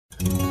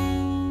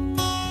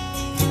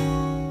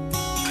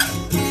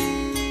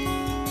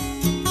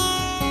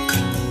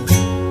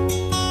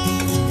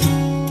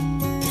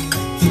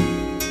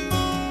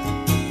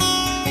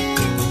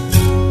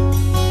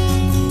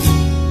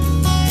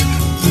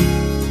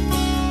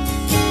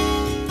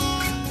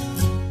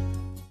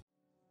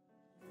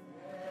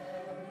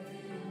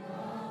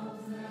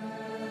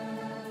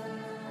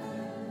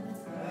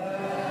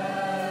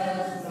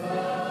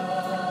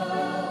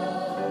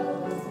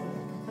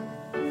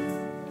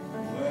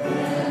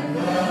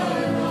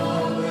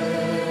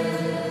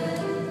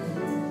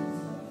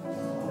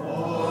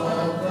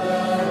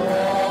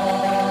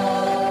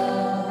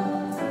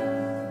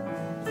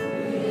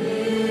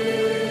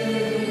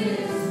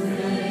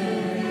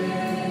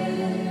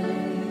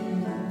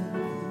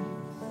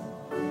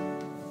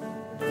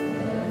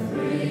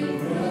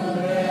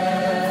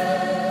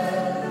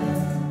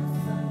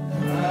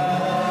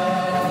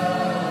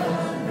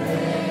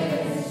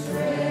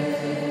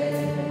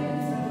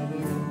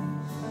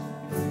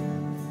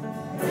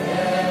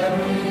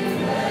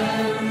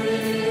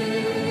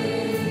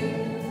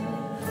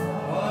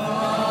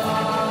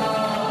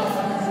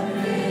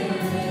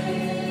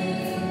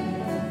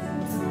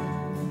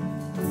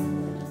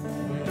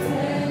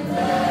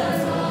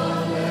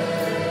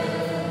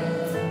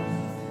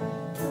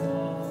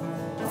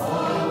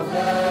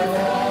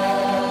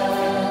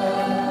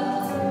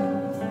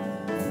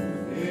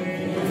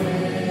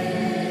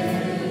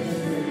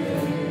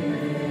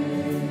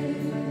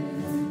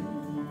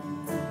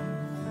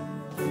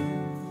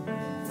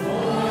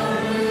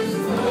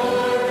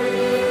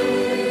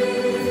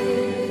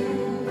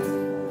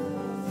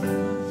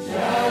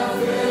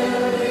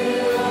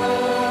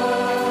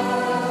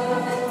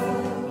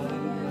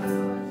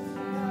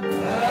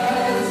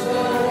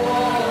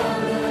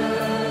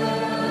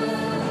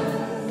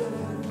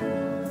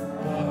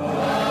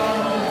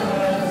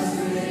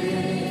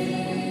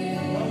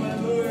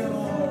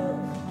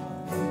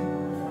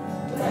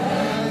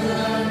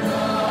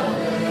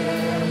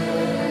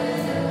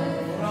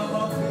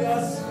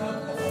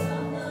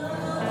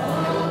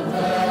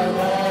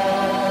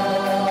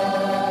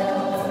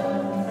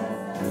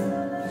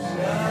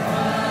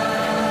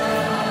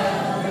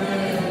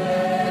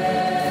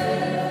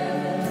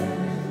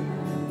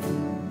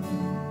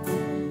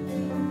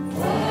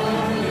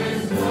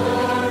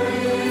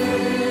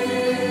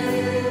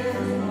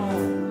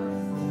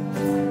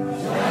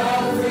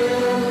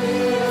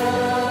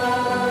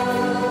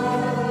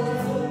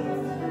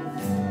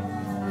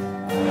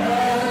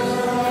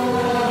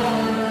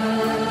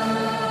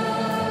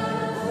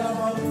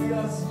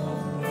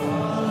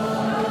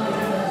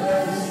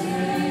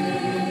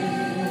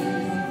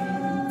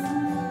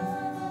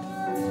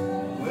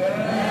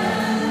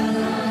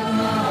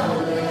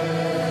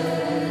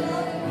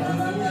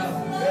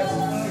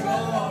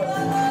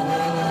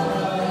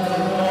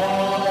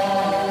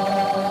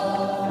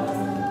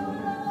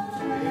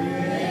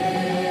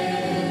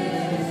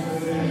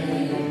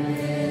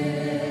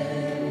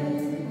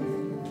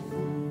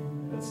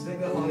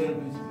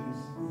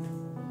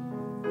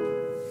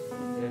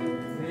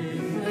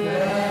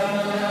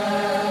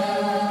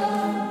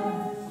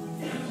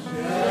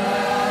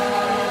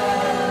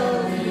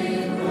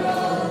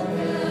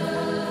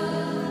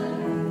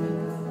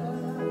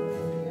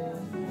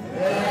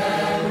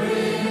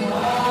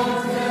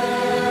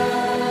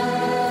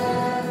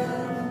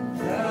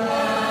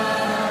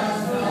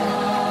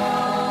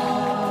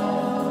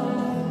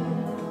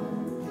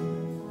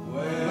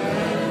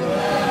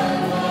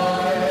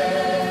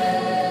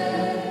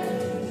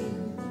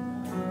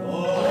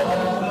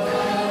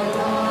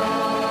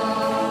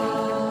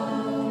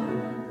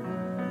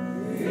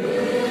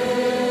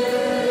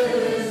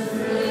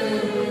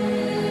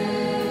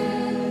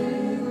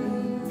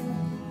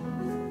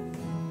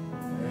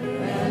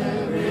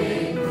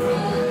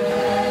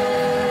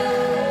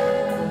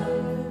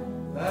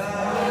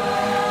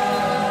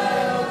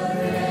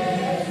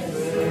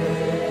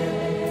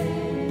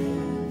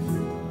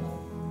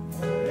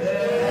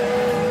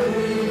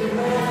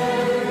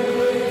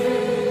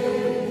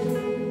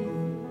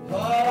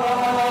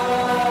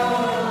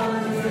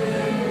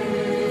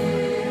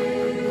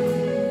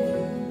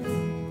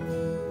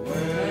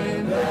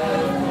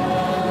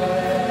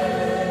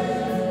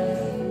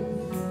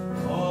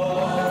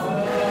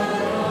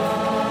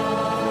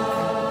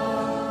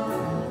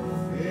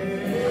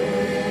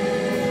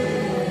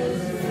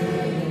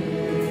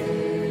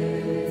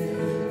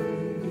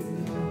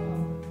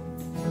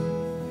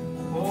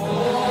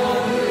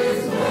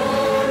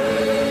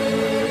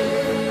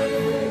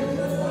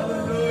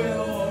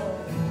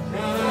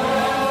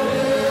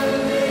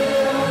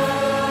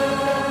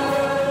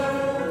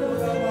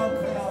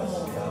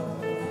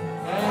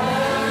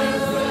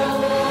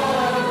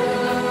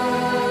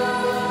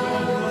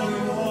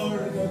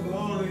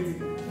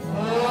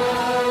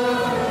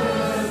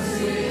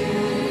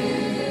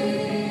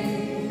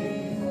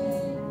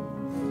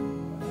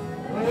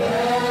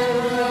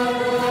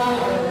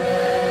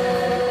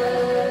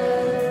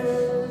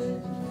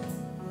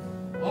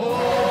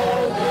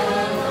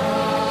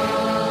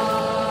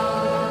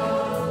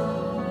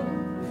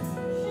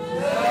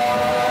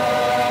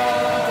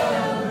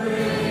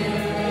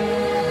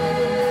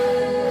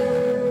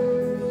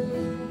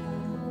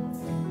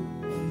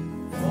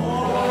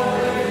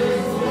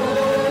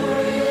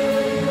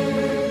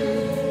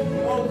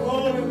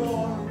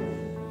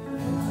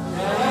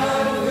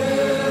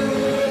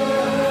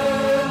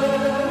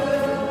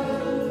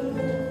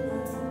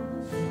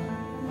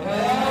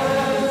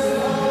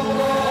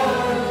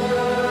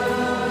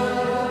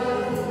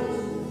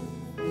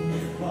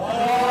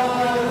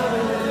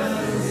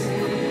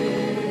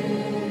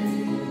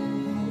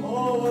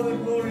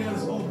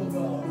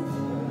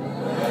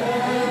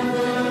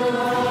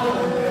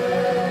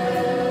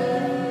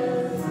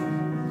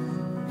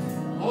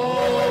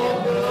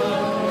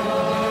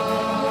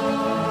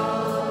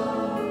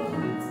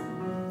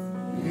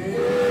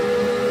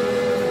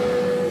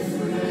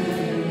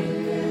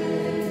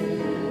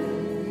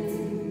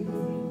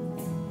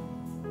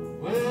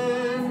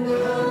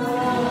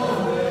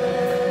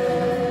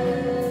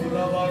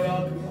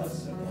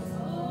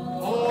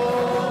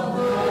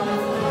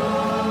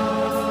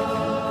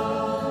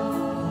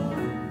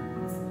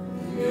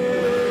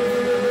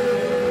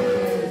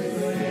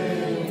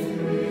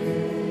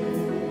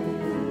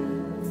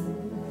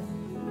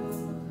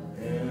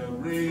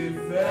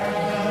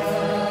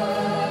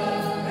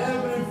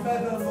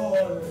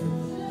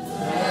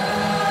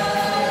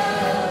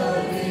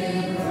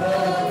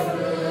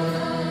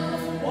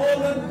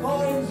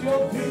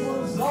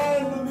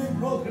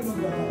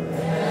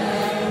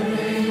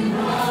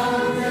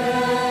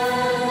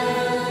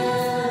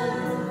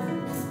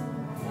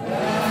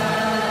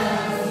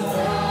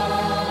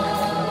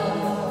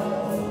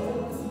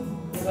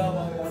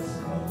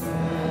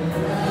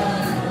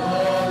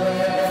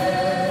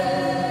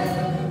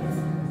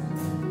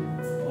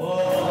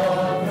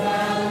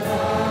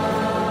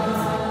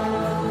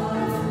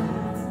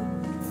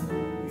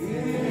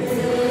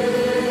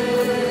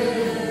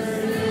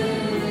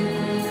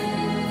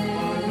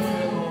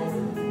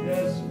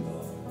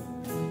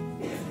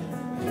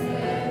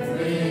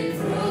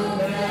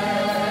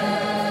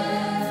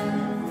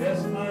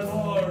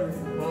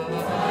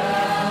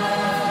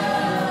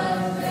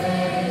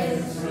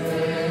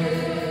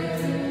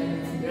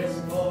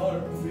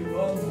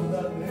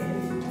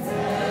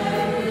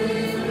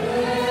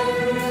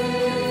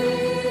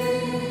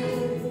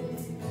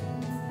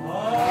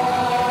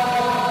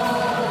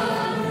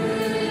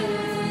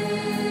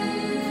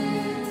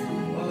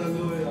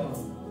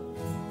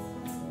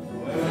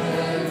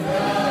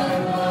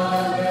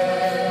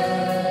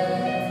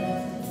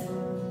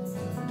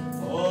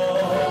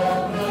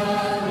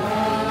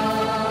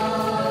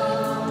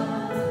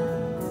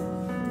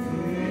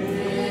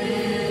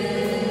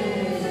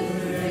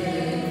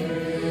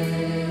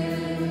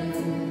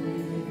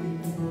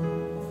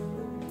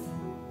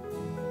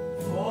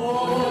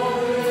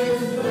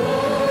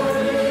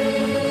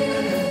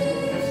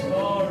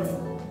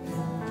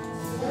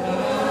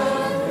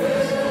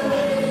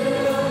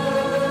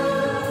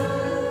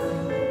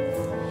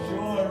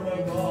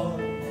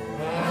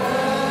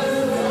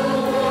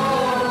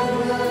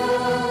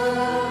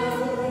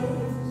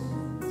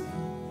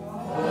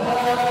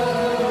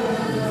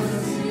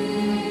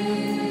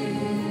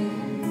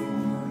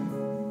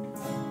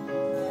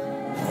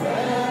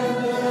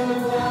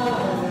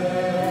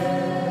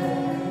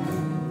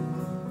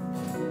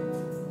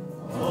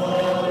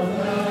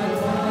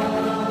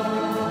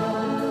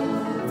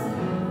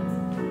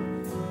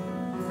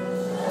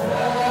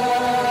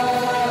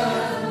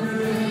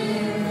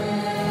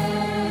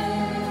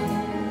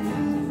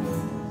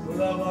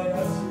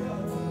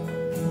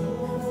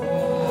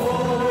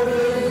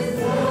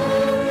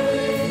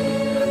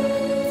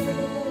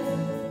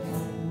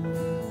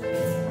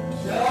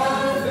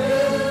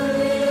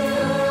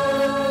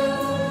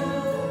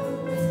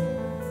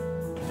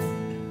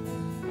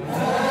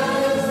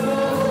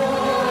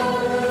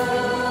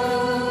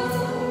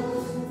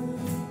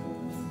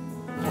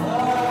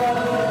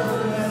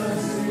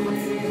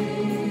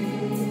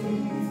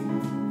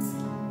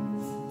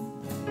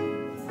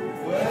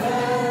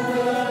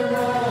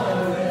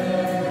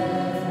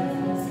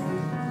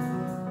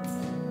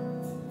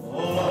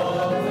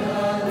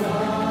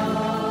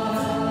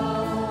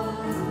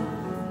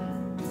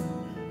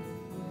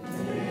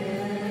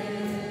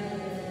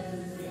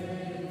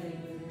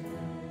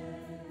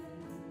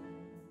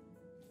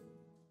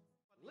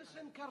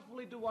Listen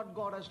carefully to what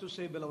God has to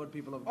say, beloved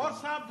people of और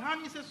God.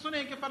 सावधानी से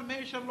सुने कि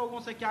परमेश्वर लोगों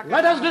से क्या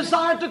Let us कहता है।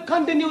 desire to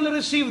continually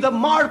receive the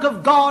mark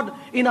of God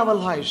in our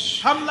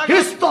lives.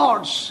 His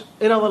thoughts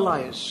in our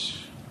lives.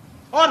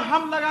 और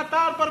हम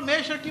लगातार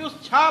परमेश्वर की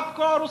उस छाप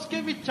को और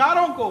उसके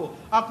विचारों को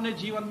अपने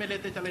जीवन में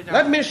लेते चले जाएं।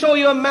 Let me show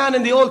you a man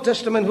in the Old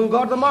Testament who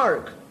got the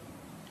mark.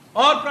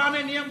 और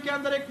पुराने नियम के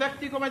अंदर एक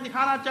व्यक्ति को मैं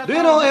दिखाना चाहता हूं। Do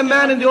you know a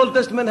man in the Old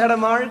Testament had a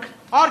mark?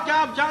 और क्या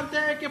आप जानते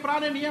हैं कि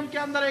पुराने नियम के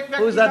अंदर एक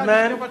Who is व्यक्ति that का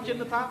man? जिसके ऊपर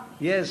चिन्ह था?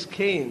 Yes,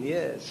 Cain,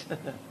 yes.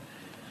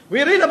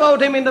 We read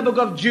about him in the book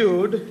of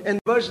Jude in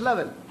verse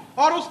 11.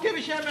 और उसके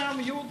विषय में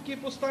हम यूद की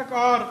पुस्तक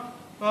और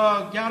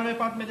 11वें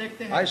पद में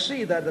देखते हैं। I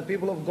see that the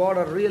people of God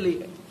are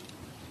really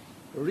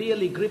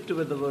gripped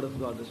with the word of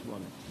God this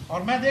morning.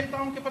 और मैं देखता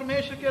हूं कि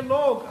परमेश्वर के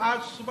लोग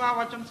आज सुबह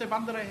वचन से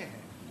बंध रहे हैं।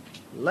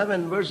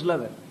 11 verse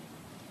 11.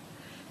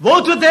 Woe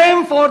to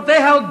them, for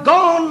they have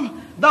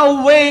gone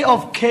the way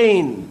of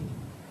Cain.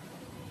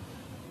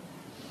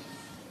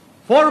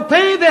 For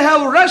they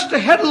have rushed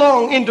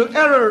headlong into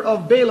error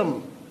of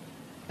Balaam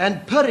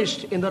and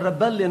perished in the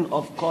rebellion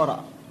of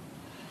Korah.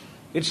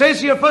 It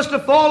says here, first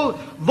of all,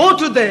 woe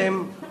to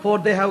them, for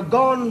they have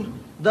gone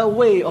the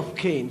way of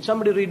Cain.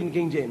 Somebody read in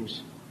King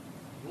James.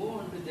 Woe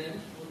unto them,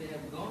 for they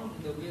have gone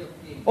in the way of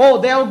Cain. Oh,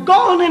 they have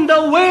gone in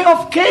the way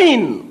of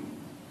Cain.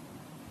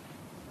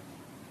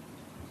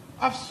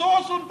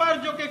 अफसोस उन पर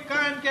जो कि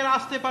can के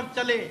रास्ते पर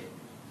चले।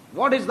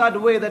 What is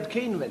that way that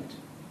Cain went?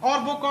 और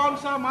वो कौन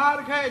सा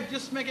मार्ग है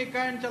जिसमें कि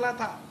कैन चला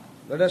था?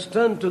 Let us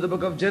turn to the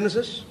book of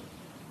Genesis,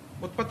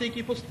 उत्पत्ति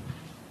की पुस्तक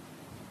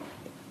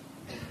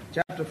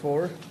chapter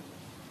 4.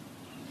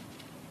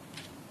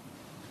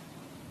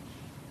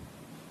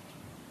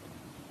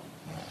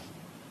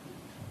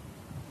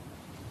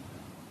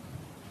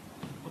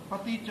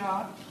 उत्पत्ति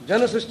 4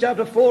 Genesis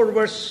chapter 4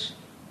 verse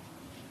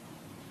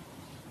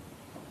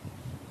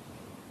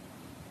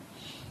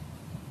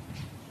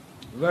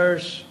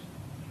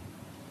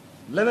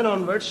 11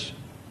 onwards.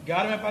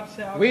 11वें पद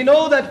से आगे। We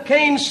know that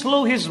Cain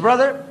slew his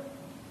brother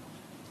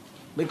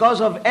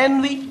because of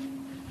envy,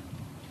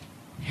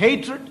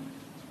 hatred.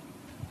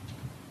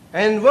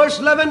 And verse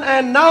 11,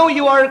 and now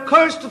you are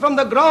cursed from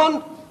the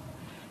ground,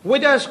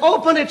 which has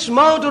opened its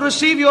mouth to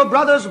receive your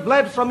brother's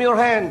blood from your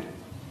hand.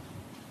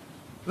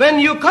 When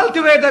you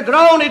cultivate the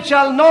ground, it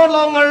shall no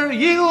longer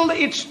yield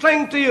its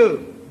strength to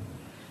you.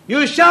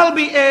 You shall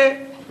be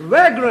a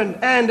vagrant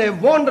and a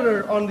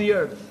wanderer on the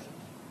earth.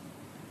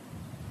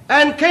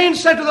 And Cain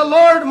said to the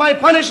Lord, my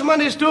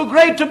punishment is too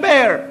great to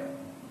bear.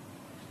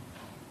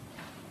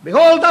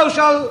 Behold,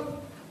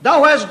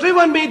 thou hast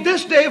driven me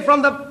this day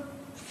from the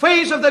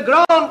face of the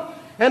ground,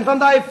 and from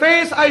thy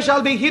face I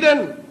shall be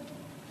hidden.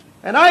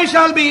 And I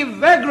shall be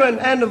vagrant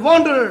and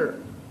wanderer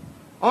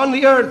on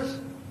the earth.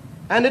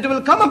 And it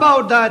will come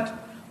about that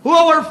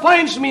whoever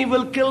finds me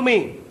will kill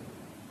me.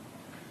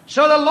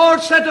 So the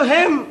Lord said to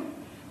him,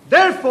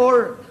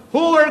 therefore,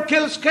 whoever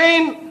kills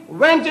Cain,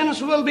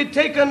 vengeance will be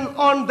taken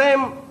on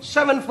them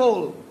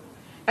sevenfold.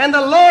 And the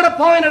Lord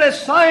appointed a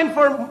sign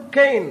for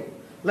Cain,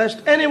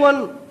 lest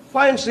anyone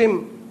finds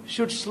him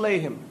should slay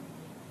him.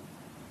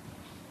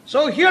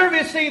 So here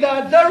we see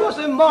that there was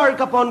a mark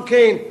upon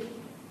Cain.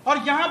 और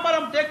यहां पर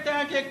हम देखते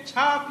हैं कि एक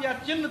छाप या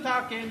चिन्ह था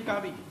कैन का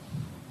भी।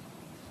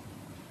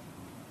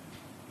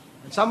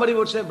 And somebody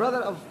would say,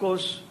 brother, of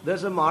course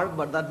there's a mark,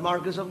 but that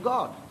mark is of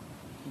God.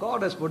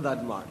 God has put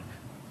that mark.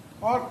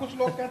 और कुछ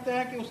लोग कहते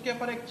हैं कि उसके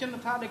ऊपर एक चिन्ह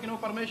था लेकिन वो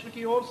परमेश्वर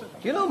की ओर से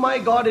था। You know, my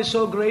God is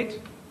so great.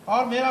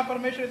 और मेरा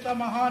परमेश्वर इतना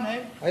महान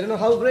है। I don't know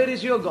how great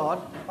is your God.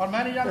 और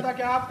मैं नहीं जानता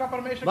कि आपका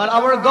परमेश्वर But कितना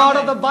our महान God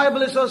है। of the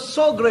Bible is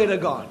so great a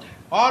God.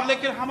 और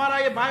लेकिन हमारा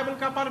ये बाइबल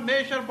का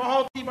परमेश्वर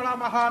बहुत ही बड़ा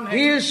महान है।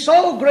 He is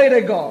so great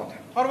a God.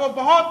 और वो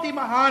बहुत ही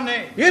महान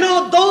है। You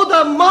know, though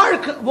the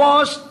mark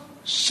was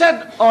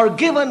said or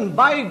given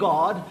by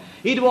God,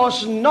 it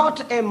was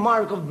not a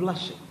mark of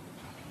blessing.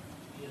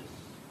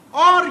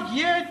 और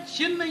ये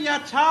चिन्ह या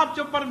छाप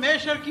जो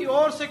परमेश्वर की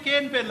ओर से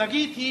कैन पे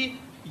लगी थी,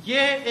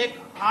 ये एक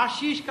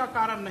आशीष का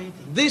कारण नहीं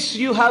थी। This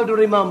you have to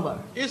remember.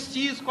 इस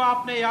चीज को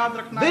आपने याद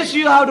रखना This है।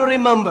 you have to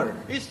remember.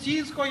 इस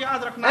चीज को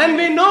याद रखना And है।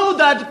 we know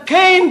that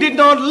Cain did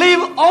not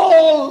live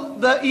all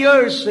the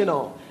years,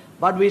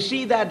 but we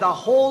see that the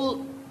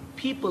whole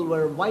people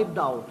were wiped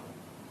out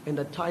in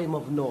the time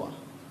of Noah.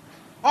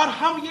 और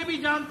हम ये भी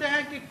जानते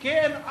हैं कि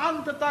कैन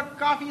अंत तक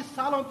काफी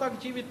सालों तक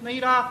जीवित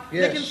नहीं रहा,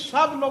 Yes. लेकिन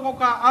सब लोगों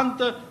का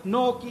अंत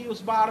नोह की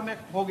उस बार में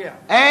हो गया।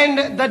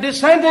 And the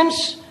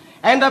descendants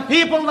and the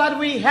people that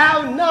we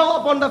have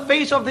now upon the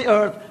face of the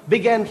earth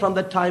began from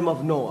the time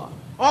of Noah.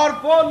 और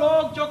वो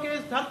लोग जो कि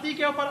इस धरती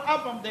के ऊपर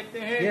अब हम देखते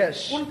हैं,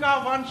 Yes. उनका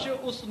वंश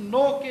उस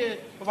नोह के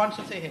वंश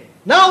से है।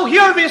 Now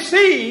here we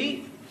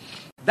see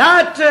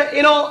that,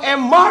 a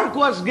mark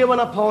was given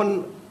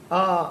upon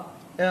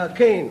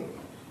Cain.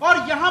 और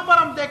यहाँ पर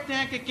हम देखते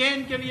हैं कि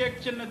कैन के लिए एक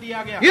चिन्ह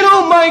दिया गया। You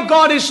know, my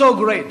God is so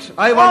great.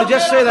 I want to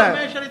just say that.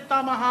 परमेश्वर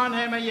इतना महान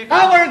है, मैं ये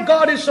Our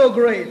God is so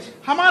great.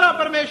 हमारा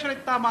परमेश्वर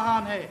इतना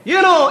महान है।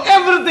 You know,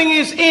 everything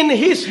is in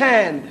His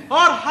hand.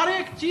 और हर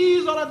एक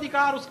चीज और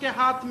अधिकार उसके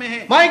हाथ में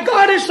है। My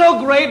God is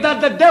so great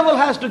that the devil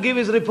has to give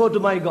his report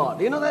to my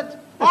God. You know that?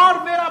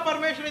 और मेरा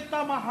परमेश्वर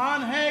इतना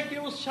महान है कि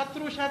उस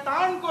शत्रु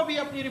शैतान को भी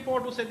अपनी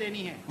रिपोर्ट उसे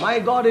देनी है। My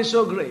God is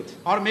so great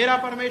और मेरा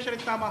परमेश्वर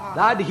इतना महान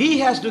that He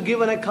has to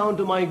give an account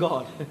to my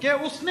God. कि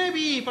उसने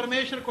भी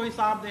परमेश्वर को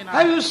हिसाब देना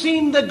Have है। you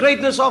seen the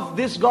greatness of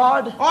this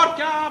God? और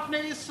क्या आपने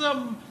इस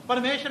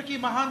परमेश्वर की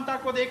महानता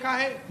को देखा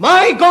है?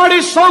 My God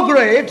is so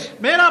great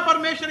मेरा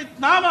परमेश्वर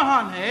इतना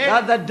महान है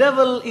that the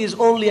devil is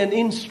only an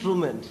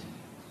instrument.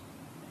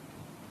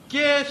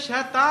 कि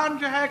शैतान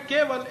जो है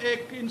केवल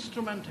एक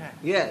इंस्ट्रूमेंट है।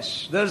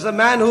 Yes, there's a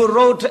man who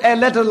wrote a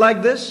letter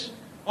like this.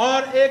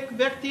 और एक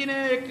व्यक्ति ने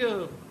एक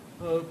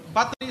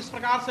पत्र इस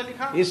प्रकार से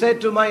लिखा He said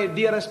to my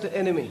dearest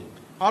enemy,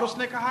 और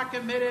उसने कहा कि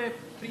मेरे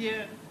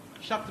प्रिय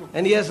शत्रु,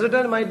 and he has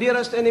written, my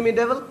dearest enemy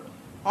devil,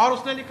 और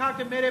उसने लिखा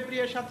कि मेरे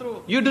प्रिय शत्रु,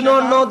 you do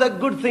not know the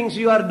good things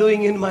you are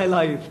doing in my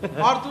life.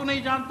 और तू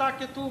नहीं जानता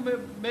कि तू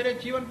मेरे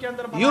जीवन के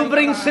अंदर भलाई You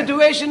bring कर रहा है।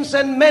 situations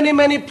and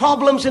many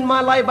problems in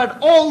my life, but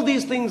all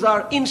these things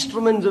are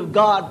instruments of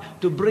God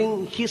to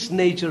bring His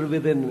nature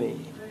within me.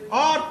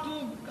 और तू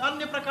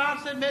अन्य प्रकार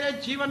से मेरे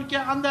जीवन के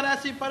अंदर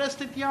ऐसी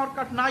परिस्थितियां और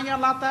कठिनाइयां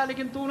लाता है,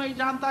 लेकिन तू नहीं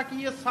जानता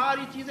कि ये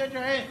सारी चीजें जो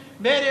है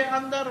मेरे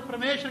अंदर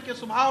परमेश्वर के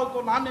स्वभाव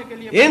को लाने के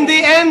लिए। In the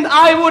end,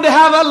 I would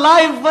have a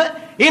life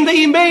in the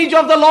image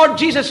of the Lord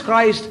Jesus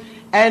Christ,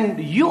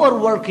 and your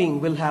working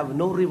will have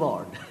no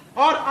reward.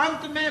 और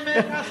अंत में मैं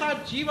एक ऐसा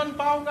जीवन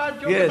पाऊंगा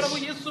जो कि Yes. प्रभु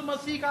यीशु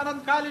मसीह का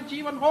अनंतकालीन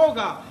जीवन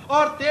होगा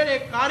और तेरे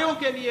कार्यों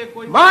के लिए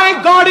कोई। My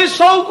God is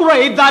so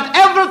great that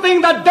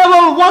everything that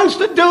devil wants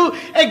to do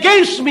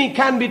against me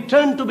can be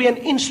turned to be an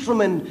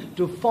instrument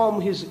to form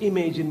His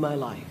image in my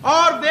life.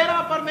 और मेरा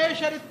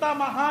परमेश्वर इतना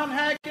महान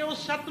है कि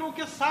उस शत्रु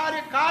के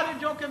सारे कार्य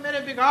जो कि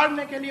मेरे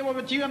बिगाड़ने के लिए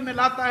वो जीवन में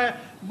लाता है,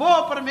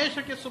 वो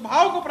परमेश्वर के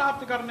स्वभाव को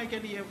प्राप्त करने के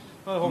लिए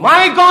होगा।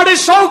 My God is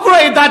so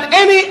great that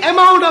any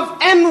amount of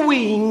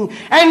envying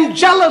and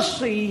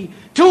jealousy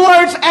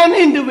towards an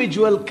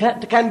individual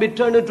can be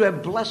turned into a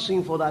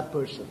blessing for that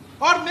person.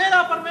 और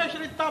मेरा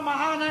परमेश्वर इतना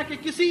महान है कि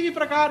किसी भी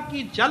प्रकार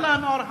की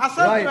जलन और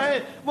हसद Right. जो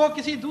है वो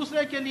किसी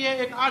दूसरे के लिए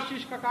एक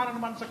आशीष का कारण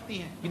बन सकती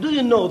है। Do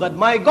you know that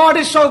my God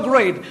is so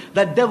great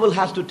that devil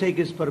has to take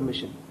his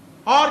permission?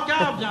 और क्या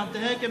आप जानते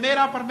हैं कि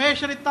मेरा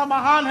परमेश्वर इतना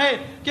महान है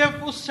कि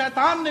उस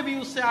शैतान ने भी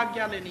उससे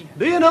आज्ञा लेनी है।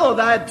 Do you know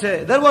that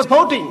there was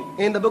voting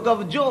in the book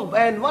of Job,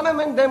 and one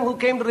among them who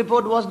came to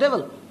report was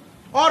devil.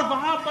 और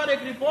वहां पर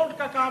एक रिपोर्ट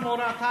का काम हो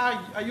रहा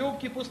था अय्यूब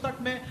की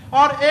पुस्तक में,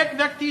 और एक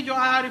व्यक्ति जो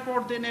आया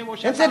रिपोर्ट देने वो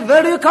And शैतान। said,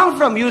 where do you come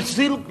from? You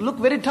still look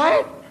very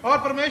tired. और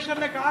परमेश्वर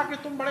ने कहा कि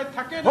तुम बड़े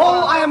थके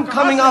Oh, I am कहाँ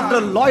coming से after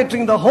आए?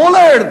 loitering the whole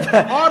earth.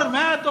 और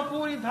मैं तो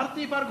पूरी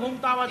धरती पर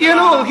घूमता हुआ You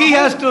चला know, रहा he हूँ।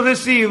 has to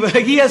receive,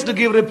 he has to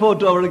give report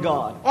to our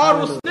God.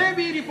 और उसने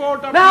भी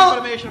रिपोर्ट अपनी Now,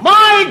 परमेश्वर को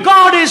my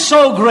God is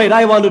so great,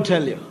 I want to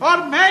tell you.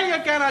 और मैं ये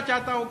कहना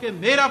चाहता हूँ कि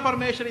मेरा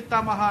परमेश्वर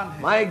इतना महान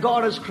है, My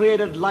God has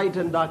created light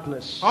and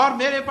darkness. और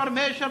मेरे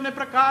परमेश्वर ने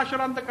प्रकाश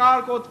और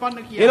अंधकार को उत्पन्न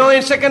You किया। know,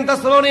 in 2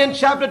 Thessalonians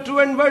chapter 2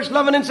 and verse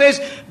 11 it says,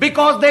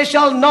 because they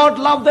shall not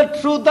love the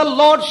truth, the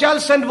Lord shall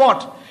send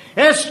what?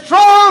 A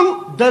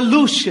strong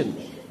delusion,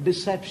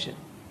 deception.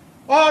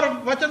 और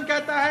वचन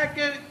कहता है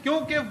कि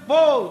क्योंकि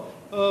वो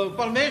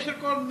परमेश्वर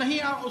को नहीं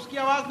उसकी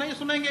आवाज नहीं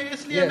सुनेंगे,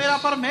 इसलिए Yes. मेरा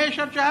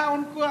परमेश्वर जो है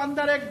उनको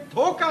अंदर एक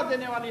धोखा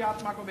देने वाली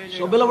आत्मा को So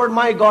भेजेगा। beloved,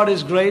 my God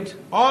is great.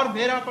 और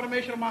मेरा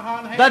परमेश्वर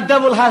महान है The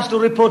devil has to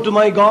report to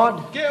my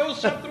God. कि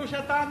उस शत्रु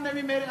शैतान ने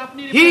भी मेरे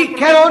अपनी He रिपोर्ट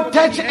cannot परमेश्वर को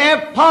touch दी है।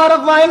 a part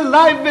of my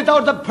life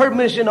without the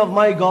permission of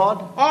my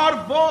God. और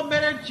वो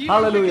मेरे जीवन के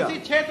Hallelujah. किसी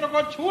क्षेत्र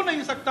को छू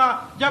नहीं सकता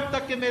जब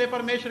तक कि मेरे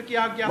परमेश्वर की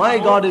आज्ञा My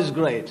न हो। God is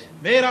great.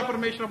 मेरा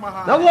परमेश्वर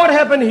महान Now है। what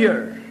happened here?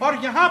 और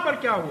यहाँ पर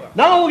क्या हुआ?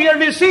 Now here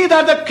we see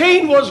that the Cain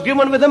was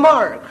given with a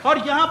mark. और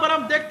यहाँ पर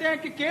हम देखते हैं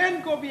कि कैन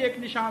को भी एक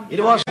निशान It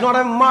दिया was गया। not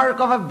a mark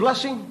of a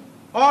blessing.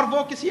 और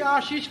वो किसी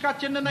आशीष का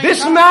चिन्ह नहीं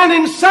This था। man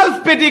in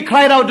self-pity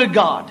cried out to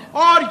God.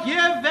 और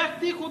ये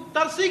व्यक्ति खुद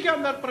तरसी के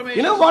अंदर परमेश्वर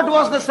You know what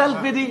was the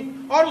self-pity?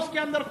 और उसके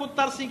अंदर खुद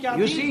तरसी क्या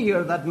You थी? see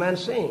here that man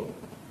saying.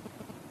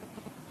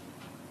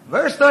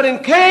 Verse 13,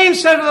 Cain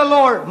said to the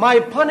Lord, my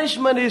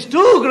punishment is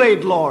too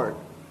great, Lord.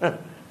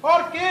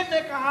 और कैन ने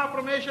कहा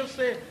परमेश्वर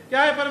से,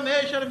 क्या है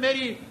परमेश्वर,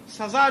 मेरी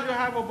सजा जो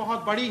है वो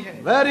बहुत बड़ी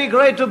है Very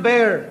great to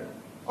bear.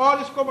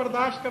 और इसको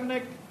बर्दाश्त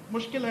करने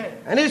मुश्किल है।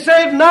 And he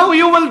said, now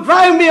you will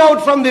drive me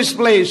out from this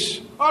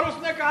place. और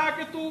उसने कहा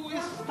कि तू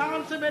इस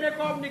स्थान से मेरे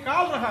को अब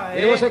निकाल रहा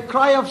है। It was a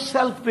cry of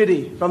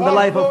self-pity from the और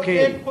life वो of Cain.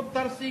 एक खुद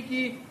तरसी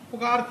की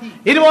पुकार थी।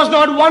 It was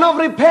not one of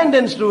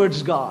repentance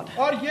towards God.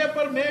 और ये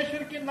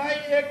परमेश्वर की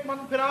नई एक मन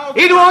फिराव।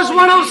 It was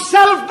one of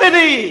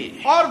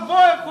self-pity. और वो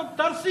एक खुद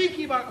तरसी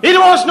की बात। It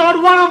was not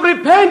one of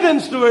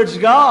repentance towards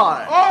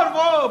God. और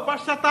वो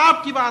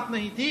पश्चाताप की बात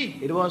नहीं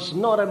थी। It was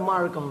not a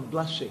mark of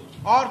blessing.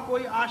 और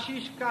कोई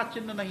आशीष का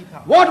चिन्ह नहीं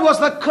था। What was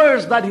the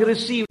curse that he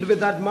received with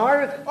that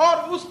mark?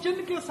 और उस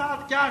चिन्ह के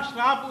साथ क्या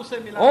श्राप उसे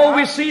मिला? Oh,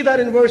 we see that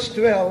in verse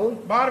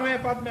 12.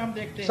 12वें पद में हम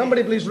देखते हैं।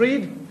 Somebody please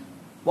read.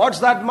 What's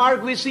that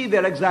mark we see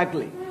there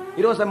exactly?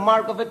 It was a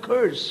mark of a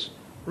curse.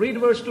 Read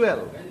verse 12.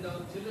 When thou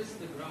tillest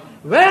the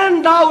ground,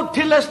 When thou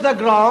tillest the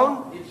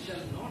ground, it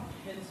shall not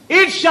hence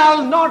it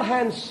shall not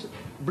hence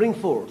bring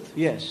forth.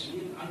 Yes.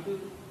 yield unto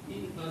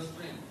thee her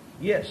strength.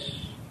 Yes.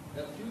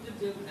 The fugitive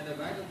fugitive and a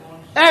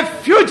vagabond. A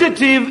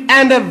fugitive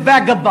and a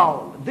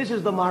vagabond. This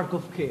is the mark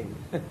of Cain.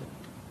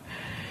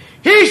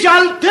 He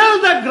shall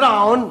till the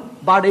ground,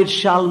 but it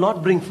shall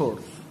not bring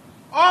forth.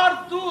 और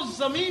तू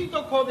जमीन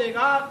तो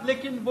खोदेगा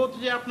लेकिन वो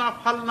तुझे अपना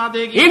फल ना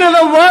देगी. In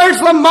other words,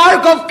 the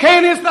mark of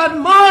Cain is that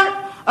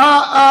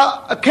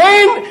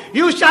Cain,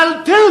 you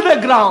shall till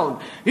the ground.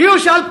 You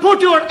shall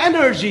put your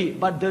energy,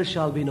 but there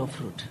shall be no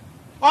fruit.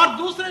 और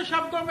दूसरे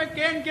शब्दों में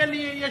कैन के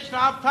लिए यह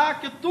श्राप था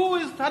कि तू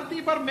इस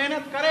धरती पर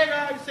मेहनत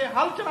करेगा, इसे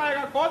हल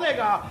चलाएगा,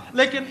 खोदेगा,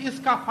 लेकिन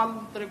इसका फल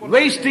तेरे को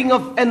Wasting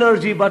of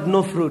energy, but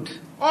no fruit.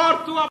 और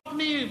तू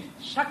अपनी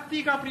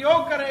शक्ति का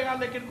प्रयोग करेगा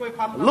लेकिन कोई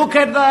फल नहीं. Look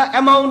at the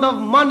amount of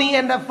money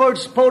and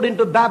efforts poured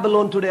into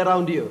Babylon today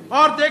around you.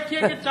 और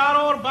देखिए कि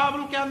चारों ओर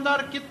बाबुल के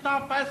अंदर कितना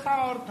पैसा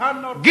और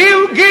धन और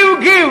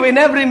Give in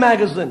every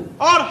magazine.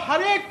 और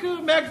हर एक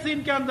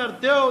मैगजीन के अंदर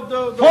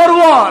दो. For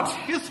what?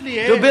 किस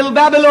लिए? To build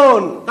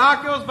Babylon.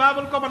 ताकि उस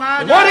बाबुल को बनाया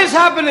What जाए. is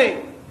happening?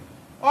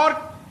 और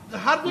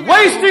हर जगह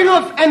Wasting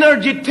of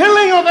energy,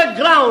 tilling of the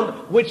ground,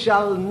 which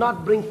shall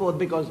not bring forth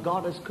because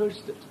God has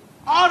cursed it.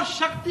 और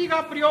शक्ति का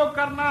प्रयोग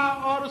करना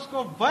और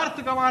उसको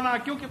व्यर्थ गंवाना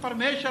क्योंकि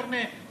परमेश्वर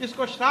ने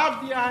इसको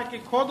श्राप दिया है कि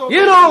खोदो.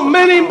 You know,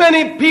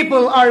 many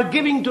people are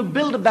giving to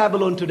build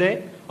Babylon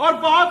today. और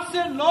बहुत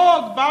से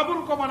लोग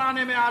बाबुल को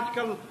बनाने में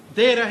आजकल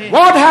दे रहे हैं.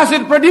 What has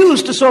it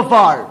produced so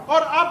far?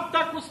 और अब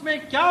तक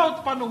उसमें क्या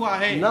उत्पन्न हुआ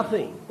है?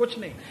 Nothing. कुछ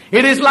नहीं.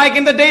 It is like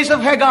in the days of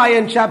Haggai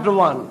in chapter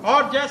 1.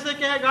 और जैसे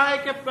कि गाय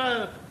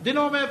के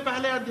दिनों में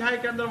पहले अध्याय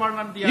के अंदर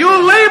वर्णन दिया. You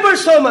labor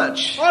so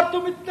much. और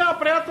तुम इतना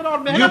प्रयत्न और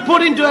You मेहनत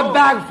put into करते a हो.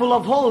 bag full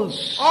of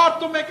holes. और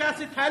तुम एक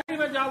ऐसी थैली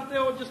में डालते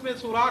हो जिसमें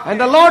सुराख है. And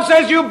the Lord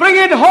says, you bring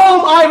it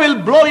home, I will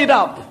blow it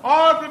up.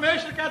 और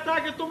परमेश्वर कहता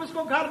है कि तुम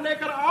इसको घर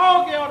लेकर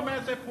आओगे और मैं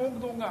इसे फूंक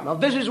दूंगा. Now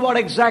this is what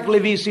exactly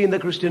we see in the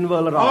Christian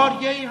world around.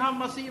 और यही हम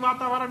मसीह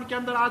वातावरण के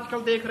अंदर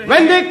आजकल देख रहे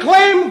When हैं. they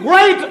claim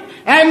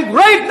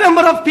great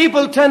number of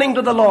people turning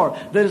to the Lord,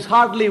 there is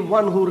hardly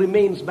one who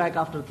remains back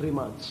after 3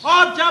 months.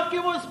 और जबकि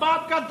वो इस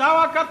बात का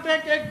दावा करते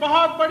हैं कि एक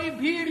बहुत बड़ी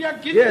भीड़ या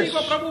गिनती Yes. को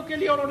प्रभु के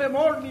लिए उन्होंने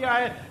मोड़ लिया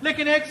है,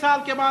 लेकिन एक साल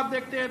के बाद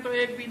देखते हैं तो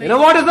एक भी You नहीं. know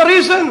what is the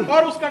reason?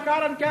 और उसका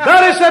कारण क्या है?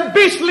 There is a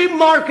beastly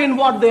mark in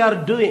what they are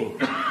doing.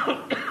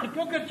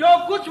 क्योंकि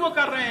जो कुछ वो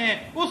कर रहे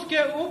हैं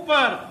उसके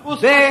ऊपर उस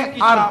They की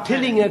are छाप है.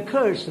 tilling a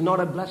curse, not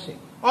a blessing.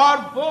 और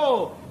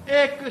वो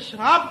एक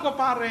श्राप को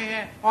पा रहे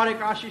हैं और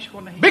एक आशीष को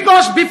नहीं.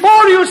 Because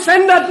before you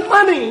send that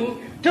money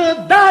to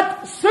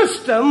that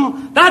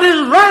system that is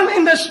run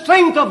in the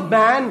strength of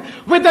man,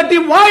 with the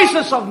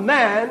devices of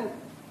man,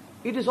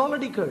 it is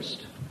already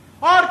cursed.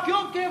 और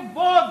क्योंकि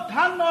वो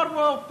धन और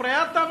वो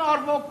प्रयत्न और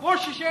वो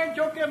कोशिशें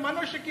जो कि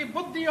मनुष्य की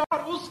बुद्धि और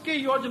उसकी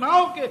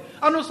योजनाओं के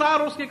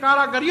अनुसार, उसकी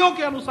कारागरियों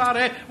के अनुसार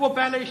है, वो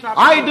पहले ही श्राप.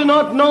 I do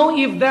not know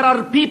if there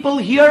are people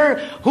here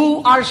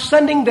who are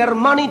sending their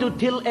money to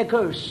till a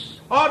curse.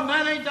 और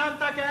मैं नहीं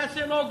जानता कि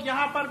ऐसे लोग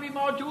यहाँ पर भी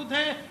मौजूद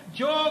हैं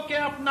जो कि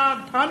अपना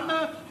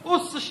धन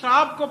उस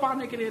श्राप को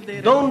पाने के लिए दे रहे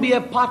हैं. Don't be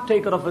a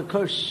partaker of a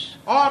curse.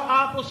 और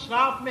आप उस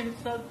श्राप में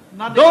हिस्सा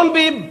न दें. Don't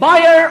be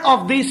buyer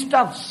of these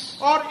stuffs.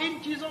 और इन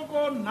चीजों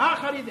को ना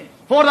खरीदें.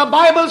 For the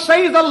Bible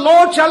says the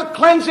Lord shall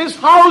cleanse his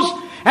house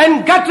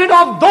and get rid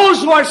of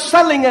those who are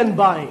selling and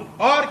buying.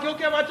 और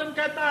क्योंकि वचन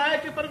कहता है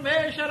कि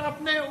परमेश्वर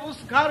अपने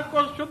उस घर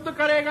को शुद्ध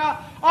करेगा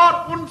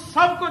और उन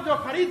सब को जो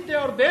खरीदते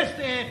और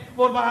बेचते हैं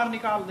वो बाहर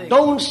निकाल देगा.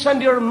 Don't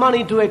send your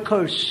money to a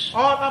curse.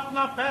 और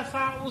अपना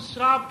पैसा उस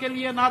श्राप के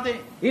लिए ना दें.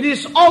 It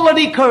is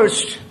already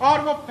cursed.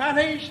 और वो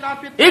पहले ही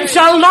श्रापित It है.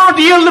 shall not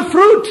yield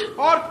fruit.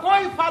 और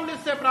कोई फल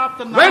इससे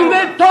प्राप्त न When हो.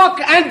 they talk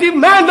and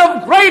demand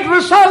of great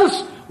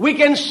results, we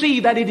can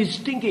see that it is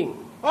stinking.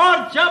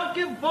 और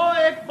जबकि वो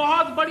एक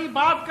बहुत बड़ी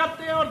बात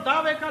करते हैं और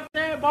दावे करते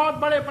हैं बहुत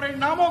बड़े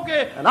परिणामों के,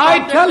 And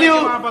I tell you,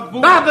 वहाँ बदबू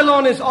है.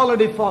 Babylon is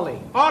already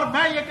falling. और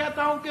मैं ये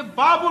कहता हूँ कि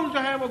बाबुल जो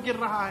है वो गिर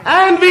रहा है.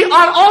 And we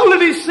are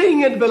already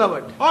seeing it,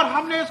 beloved. और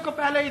हमने इसको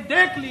पहले ही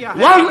देख लिया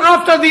है. One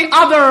after the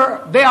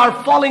other, they are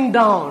falling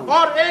down.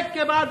 और एक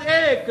के बाद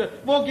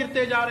एक वो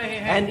गिरते जा रहे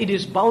हैं. And it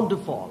is bound to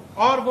fall.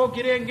 और वो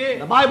गिरेंगे.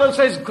 The Bible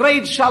says,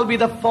 great shall be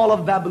the fall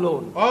of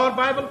Babylon. और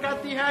बाइबल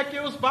कहती है कि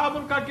उस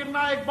बाबुल का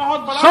गिरना एक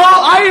बहुत बड़ा. So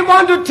I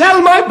want to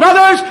tell my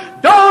brothers,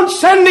 don't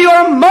send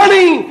your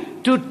money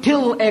to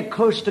till a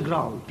cursed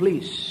ground,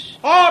 please.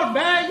 और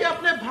मैं ये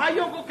अपने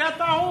भाइयों को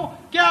कहता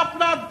हूँ कि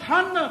अपना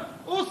धन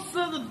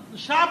उस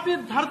शापित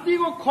धरती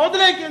को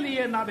खोदने के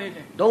लिए ना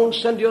भेजें. Don't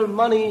send your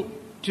money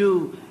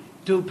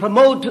to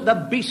promote the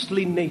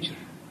beastly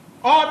nature.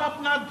 और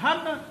अपना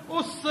धन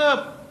उस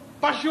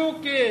पशु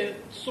के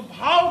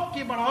स्वभाव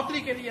की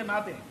बढ़ोतरी के लिए ना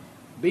दें.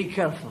 Be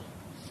careful.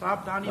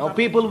 सावधानी Now बरतें.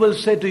 people will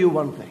say to you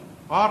one thing.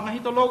 और नहीं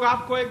तो लोग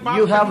आपको एक बात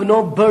You have कहेंगे.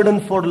 no burden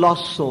for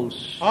lost souls.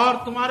 और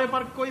तुम्हारे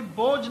पर कोई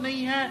बोझ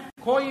नहीं है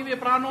खोई हुए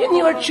प्राणों In को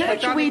your church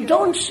बचाने we के लिए.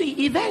 don't see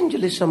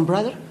evangelism,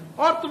 brother.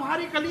 और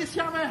तुम्हारी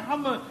कलीसिया में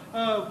हम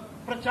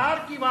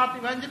प्रचार की बात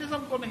इवेंजलिज्म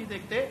को नहीं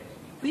देखते.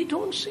 We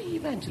don't see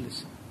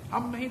evangelism.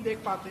 हम नहीं देख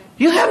पाते।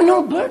 You have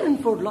no burden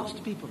for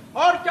lost people.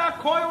 और क्या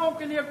खोए हुओं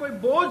के लिए कोई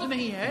बोझ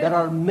नहीं है? There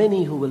are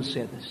many who will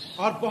say this.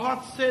 और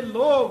बहुत से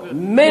लोग,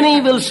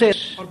 Many will say,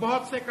 और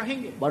बहुत से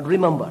कहेंगे। but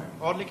remember,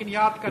 और लेकिन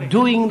याद करें,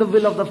 doing the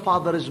will of the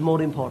Father is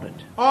more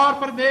important. और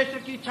परमेश्वर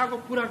की इच्छा को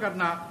पूरा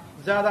करना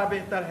ज्यादा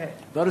बेहतर है।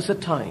 There is a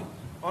time.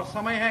 और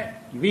समय है।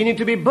 We need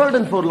to be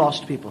burdened for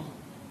lost people.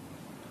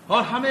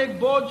 और हमें एक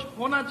बोझ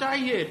होना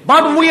चाहिए।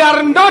 But we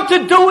are not to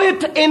do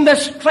it in the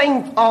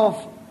strength of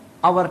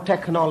our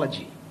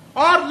technology.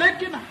 और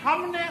लेकिन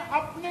हमने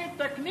अपने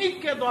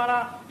तकनीक के द्वारा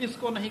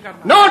इसको नहीं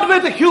करना। Not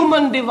with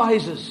human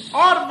devices.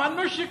 और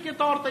मनुष्य के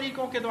तौर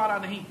तरीकों के द्वारा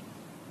नहीं।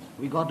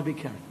 We got to be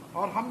careful.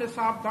 और हमने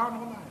सावधान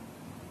होना है।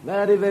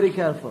 Very, very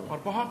careful.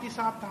 और बहुत ही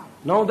सावधान।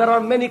 Now there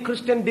are many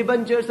Christian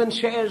debentures and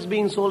shares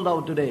being sold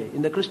out today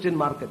in the Christian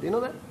market. You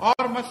know that?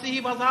 और मसीही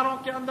बाजारों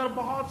के अंदर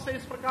बहुत से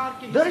इस प्रकार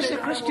के There is a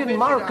Christian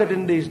market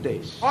in these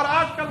days. और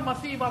आजकल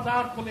मसीही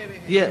बाजार खुले हुए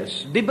हैं।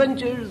 Yes,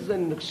 debentures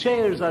and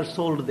shares are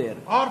sold there.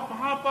 और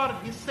वहाँ पर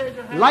हिस्से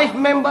जो है Life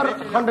member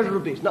 100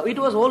 rupees. Now it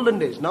was olden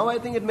days. Now I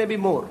think it may be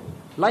more.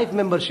 Life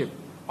membership.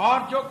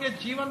 और जो कि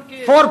जीवन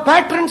के For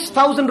patrons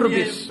 1000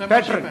 rupees.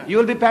 Patron. You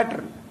will be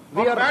patron.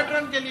 We और are,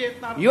 पैटर्न के लिए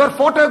इतना your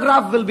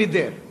photograph will be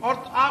there. और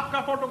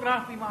आपका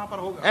फोटोग्राफ भी वहाँ पर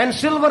होगा। And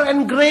silver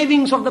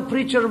engravings of the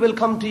preacher will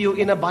come to you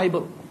in a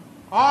Bible.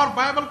 और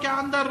बाइबल के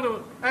अंदर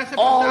ऐसे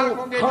All प्रचारक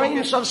होंगे जो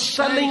kinds कि of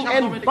selling नए शब्दों में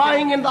and लिखे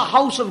buying होंगे। in the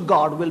house of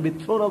God will be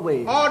thrown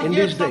away और in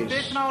ये these सब days.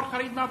 बेचना और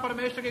खरीदना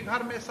परमेश्वर के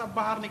घर में सब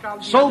बाहर निकाल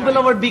दिया So जाएगा।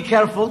 beloved, be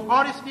careful.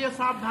 और इसलिए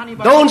सावधानी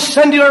Don't बरतें।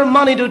 send your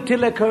money to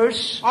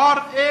tilakers. और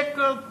एक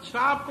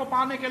श्राप को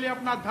पाने के लिए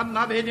अपना धन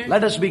न भेजें।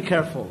 Let us be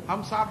careful.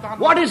 हम सावधान।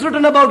 What is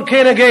written about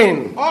Cain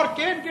again? और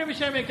केन के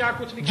विषय में क्या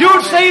कुछ लिखा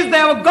Jude है? says they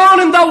have gone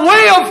in the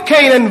way of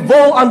Cain and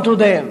woe unto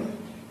them.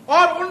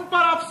 और उन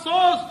पर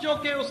अफसोस जो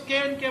कि उस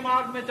केन के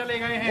मार्ग में चले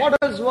गए हैं। What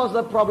else was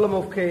the problem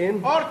of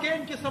Cain? और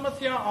केन की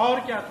समस्या और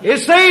क्या थी? It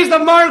says the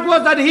mark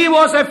was that he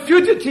was a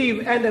fugitive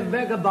and a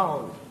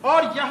vagabond.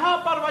 और यहाँ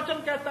पर वचन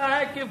कहता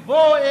है कि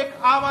वो एक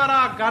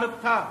आवारा गर्द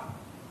था।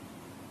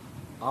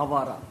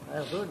 Avara. I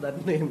have heard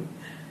that name.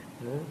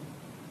 Yeah.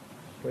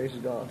 Praise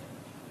God.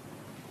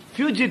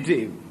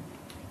 Fugitive.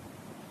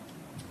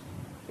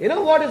 You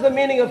know what is the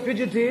meaning of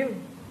fugitive?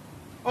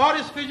 और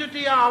इस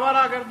फिजिटी या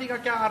आवारा गर्दी का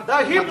क्या अर्थ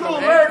The Hebrew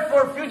है? word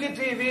for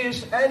fugitive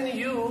is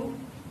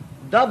N-U-W-A,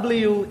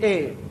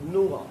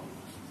 Nuah.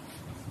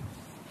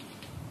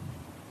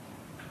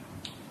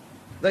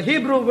 The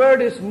Hebrew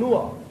word is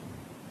Nuah.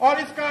 और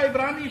इसका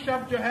इब्रानी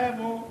शब्द जो है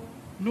वो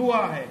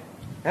नुआ है।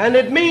 And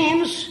it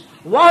means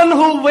one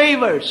who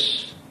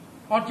wavers.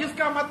 और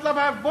जिसका मतलब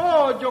है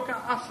वो जो का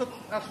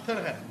अस्थिर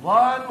है।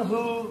 One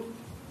who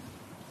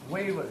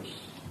wavers.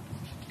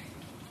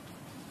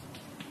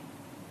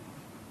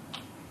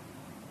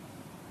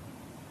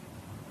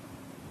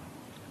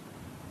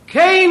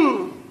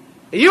 Cain,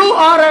 you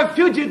are a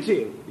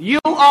fugitive. You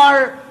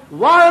are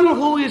one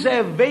who is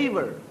a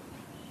waver.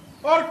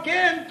 और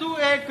केन तू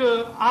एक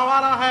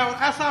आवारा है और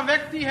ऐसा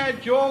व्यक्ति है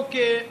जो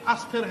कि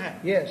अस्थिर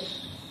है।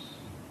 Yes.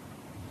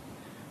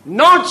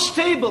 Not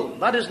stable.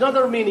 That is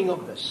another meaning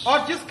of this.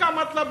 और जिसका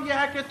मतलब यह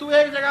है कि तू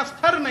एक जगह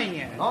स्थिर नहीं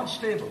है। Not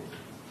stable.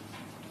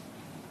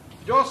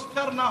 जो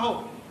स्थिर ना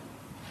हो।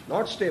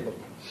 Not stable.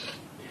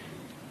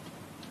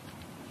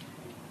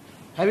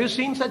 Have you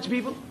seen such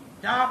people?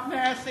 क्या आपने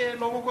ऐसे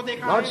लोगों को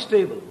देखा Not है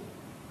stable.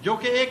 जो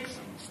कि एक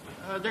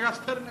जगह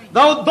स्थिर नहीं?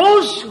 Now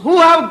those who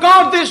have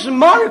got this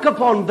mark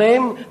upon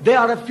them, they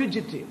are a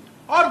fugitive.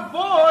 और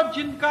वो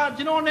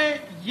जिन्होंने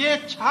ये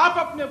छाप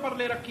अपने पर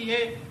ले रखी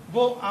है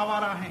वो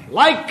आवारा हैं।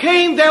 Like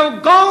Cain, they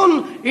have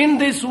gone in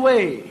this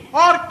way.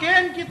 और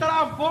केन की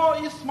तरह वो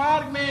इस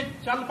मार्ग में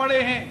चल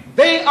पड़े हैं।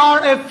 They are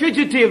a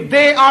fugitive.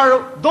 They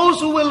are those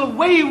who will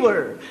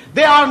waver.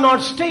 They are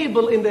not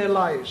stable in their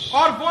lives.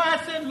 और वो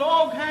ऐसे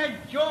लोग हैं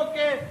जो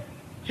के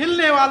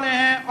हिलने वाले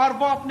हैं और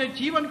वो अपने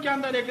जीवन के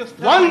अंदर एक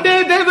स्थिर One हैं।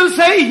 day they will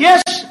say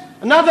yes,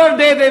 another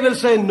day they will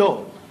say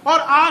no. और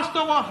आज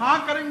तो वो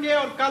हाँ करेंगे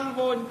और कल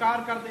वो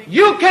इनकार कर देंगे।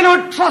 You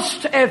cannot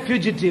trust a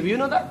fugitive, you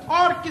know that?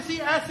 और किसी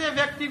ऐसे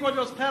व्यक्ति को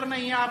जो स्थिर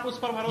नहीं है आप उस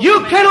पर भरोसा You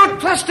नहीं cannot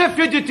trust a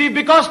fugitive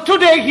because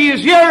today he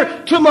is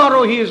here,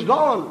 tomorrow he is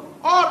gone.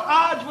 और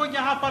आज वो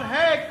यहाँ पर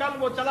है कल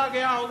वो चला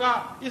गया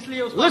होगा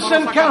इसलिए उस पर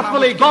Listen भरोसा करना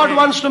carefully. मुश्किल God है।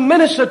 wants to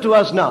minister to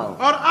us now.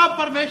 और अब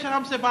परमेश्वर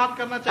हमसे बात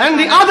करना चाहता And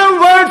the है। other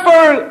word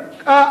for,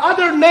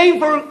 other name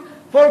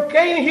for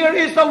Cain here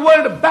is the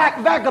word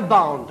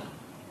vagabond.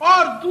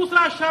 और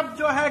दूसरा शब्द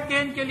जो है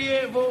केन के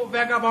लिए वो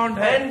वैगाबॉन्ड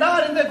है। And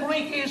that in the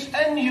Greek is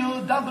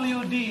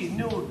N-U-W-D,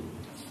 nude.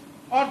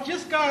 और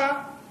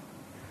जिसका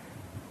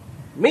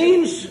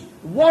Means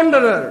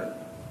wanderer,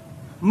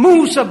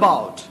 moves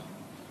about.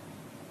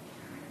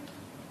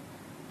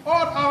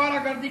 और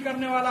आवारागर्दी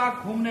करने वाला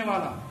घूमने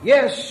वाला।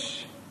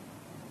 Yes.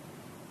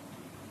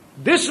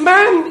 This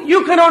man,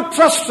 you cannot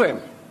trust him.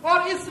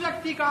 और इस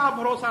व्यक्ति का आप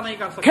भरोसा नहीं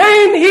कर सकते।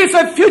 Cain, he is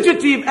a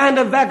fugitive and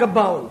a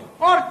vagabond.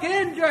 और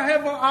केन जो है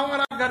वो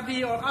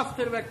आवारागर्दी और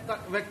अस्थिर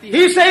व्यक्ति है।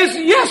 He says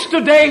yes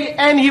today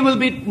and he will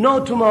be no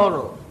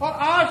tomorrow. और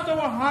आज तो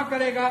वो हाँ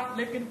करेगा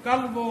लेकिन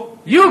कल वो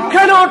You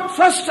cannot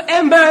trust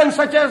a man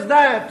such as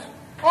that.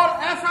 और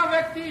ऐसा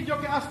व्यक्ति जो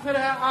कि अस्थिर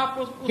है, आप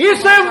He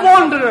is a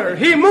wanderer.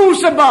 He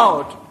moves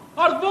about.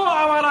 और वो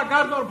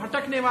आवारागर्द और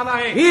भटकने वाला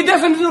है। He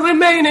doesn't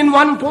remain in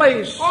one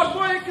place. और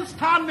वो एक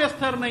स्थान में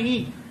स्थिर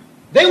नहीं।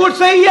 They would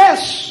say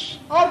yes,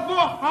 और वो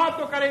हाँ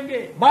तो करेंगे,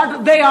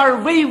 but they are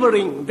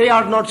wavering. They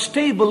are not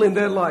stable in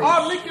their और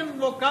lives. लेकिन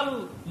वो कल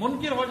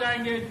मुनकिर हो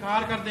जाएंगे,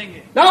 इनकार कर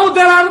देंगे। Now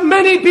there are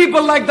many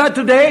people like that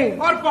today.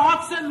 और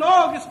बहुत से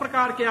लोग इस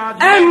प्रकार के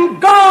आज हैं।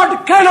 And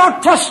God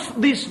cannot trust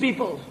these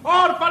people.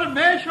 और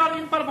परमेश्वर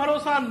इन पर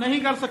भरोसा नहीं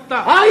कर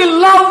सकता। I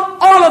love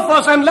all of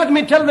us, and let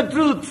me tell the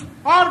truth.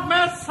 और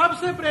मैं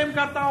सबसे प्रेम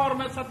करता हूँ और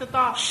मैं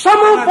सत्यता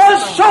Some of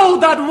us show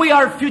that we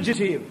are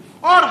fugitive.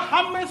 और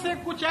हम में से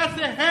कुछ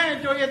ऐसे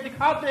हैं जो ये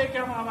दिखाते हैं कि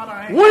हम हमारा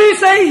है। We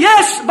say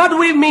yes, but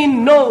we mean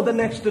no the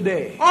next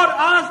day. और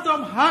आज तो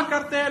हम हाँ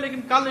करते हैं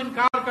लेकिन कल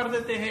इनकार कर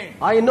देते हैं।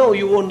 I know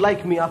you won't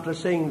like me after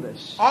saying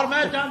this. और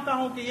मैं जानता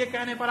हूँ कि ये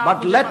कहने पर आप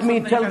But मुझे let पसंद me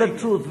नहीं tell the करेंगे।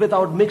 truth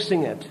without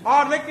mixing it.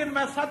 और लेकिन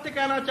मैं सत्य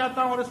कहना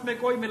चाहता हूँ और इसमें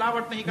कोई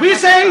मिलावट नहीं We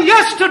करना say चाहता।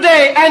 yes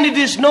today and it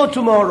is no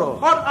tomorrow.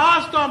 और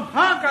आज तो हम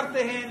हाँ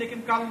करते हैं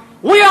लेकिन कल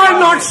We are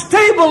not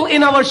stable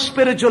in our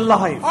spiritual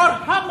life. और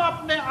हम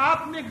अपने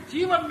आत्मिक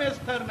जीवन में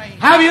स्थिर नहीं।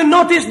 Have you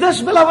noticed this,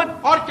 beloved?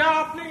 और क्या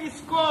आपने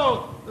इसको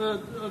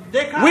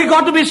देखा? We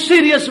got to be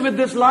serious with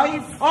this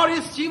life. और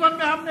इस जीवन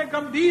में हमने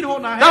गंभीर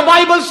होना है। The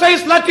Bible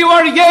says, let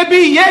your yea be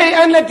yea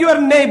and let your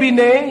nay be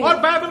nay. और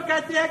बाइबल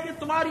कहती है कि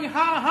तुम्हारी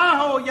हाँ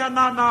हाँ हो या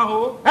ना ना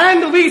हो।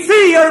 And we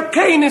see your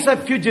Cain is a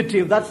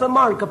fugitive. That's the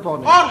mark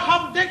upon it. और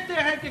हम देखते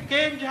हैं कि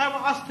केन जो है वो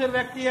अस्थिर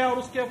व्यक्ति है और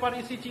उसके ऊपर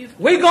इसी चीज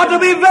We got to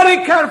be very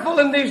careful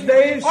in these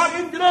days. और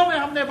इन दिनों में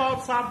हमने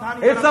बहुत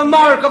सावधानी It's the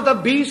mark of the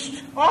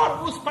beast. और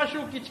उस पशु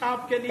की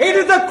छाप के It लिए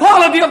is the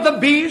quality of the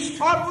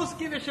beast. और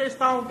उसकी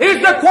विशेषताओं के It's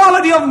लिए the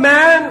quality of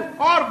man.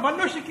 और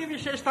मनुष्य की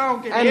विशेषताओं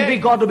के And we लिए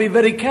got to be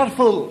very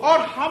careful. और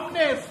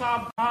हमने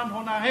सावधान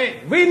होना है।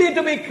 We need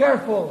to be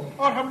careful.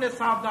 और हमने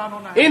सावधान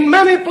होना है। In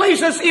many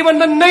places, even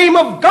the name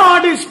of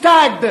God is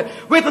tagged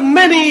with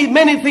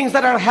many things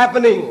that are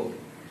happening.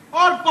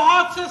 और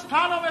बहुत से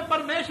स्थानों में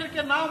परमेश्वर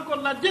के नाम को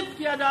लज्जित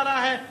किया जा रहा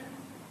है।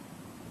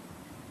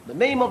 The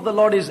name of the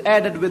Lord is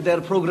added with their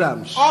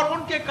programs. और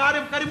उनके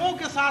कार्यक्रमों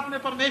के साथ में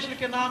परमेश्वर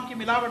के नाम की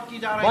मिलावट की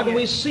जा But रही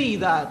we है। see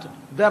that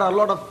there are a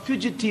lot of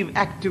fugitive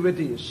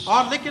activities.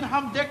 और लेकिन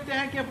हम देखते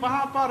हैं कि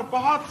वहां पर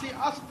बहुत सी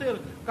अस्थिर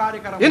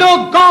कार्यक्रम You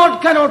know,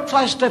 God cannot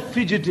trust a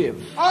fugitive.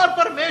 और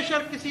परमेश्वर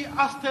किसी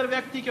अस्थिर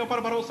व्यक्ति के ऊपर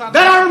भरोसा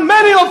There नहीं। are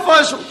many of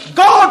us,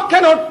 God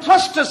cannot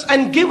trust us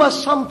and give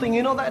us something,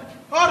 you know that?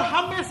 और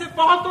हम में से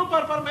बहुतों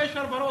पर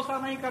परमेश्वर भरोसा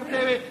नहीं करते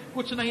हुए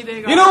कुछ नहीं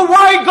देगा। You know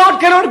why God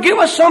cannot give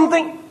us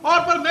something? और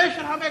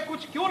परमेश्वर हमें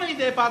कुछ क्यों नहीं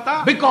दे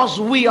पाता? Because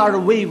we are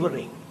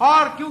wavering.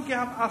 और क्योंकि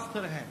हम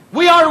अस्थिर हैं।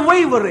 We are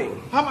wavering.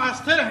 हम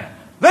अस्थिर हैं।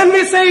 When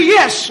we say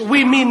yes,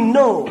 we mean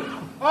no.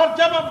 और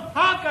जब हम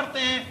हाँ करते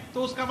हैं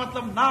तो उसका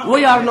मतलब ना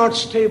We are not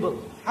stable.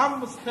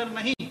 हम स्थिर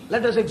नहीं।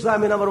 Let us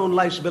examine our own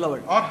lives,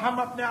 beloved. और हम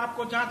अपने आप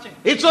को जांचें।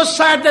 It's so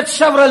sad that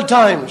several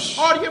times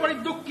और ये बड़ी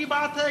दुख की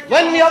बात है कि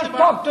when we बहुत have C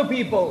bar- talked to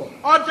people,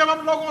 और जब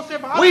हम लोगों से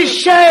बात we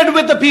shared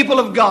with the people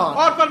of God.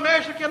 और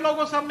परमेश्वर के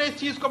लोगों से हमने इस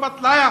चीज को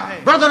बतलाया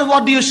है। Brother,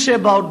 what do you say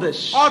about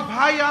this? और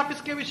भाई आप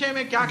इसके विषय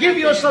में क्या Give कहते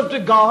हैं? yourself to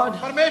God.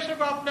 परमेश्वर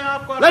को अपने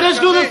आप को Let us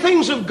do the Arpit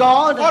things of करें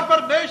God. और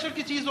परमेश्वर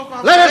की चीजों को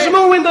हम Let us करें।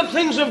 move in the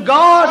things of और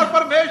God.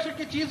 परमेश्वर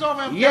की चीजों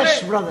में हम Yes,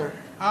 करें। brother.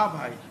 हाँ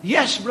भाई,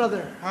 Yes,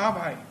 brother. हाँ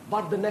भाई।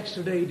 But the next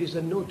day it is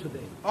a no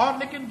today. और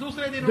लेकिन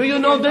दूसरे दिन Do you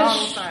उनके know इनकार this?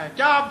 होता है।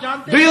 क्या आप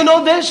जानते Do हैं? you know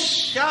this?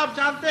 क्या आप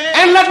जानते हैं?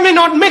 And let me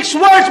not mix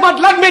words, but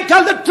let me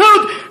tell the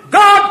truth.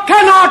 God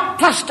cannot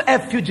trust a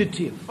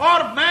fugitive.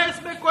 और मैं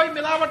इसमें कोई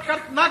मिलावट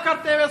न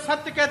करते हुए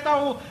सत्य कहता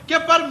हूँ कि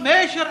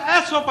परमेश्वर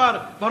ऐसों पर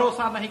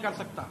भरोसा नहीं कर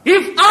सकता।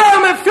 If I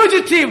am a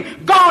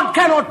fugitive, God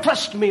cannot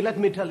trust me. Let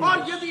me tell you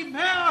और this. यदि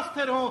मैं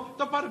अस्थिर हूँ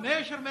तो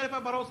परमेश्वर मेरे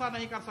पर भरोसा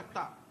नहीं कर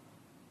सकता।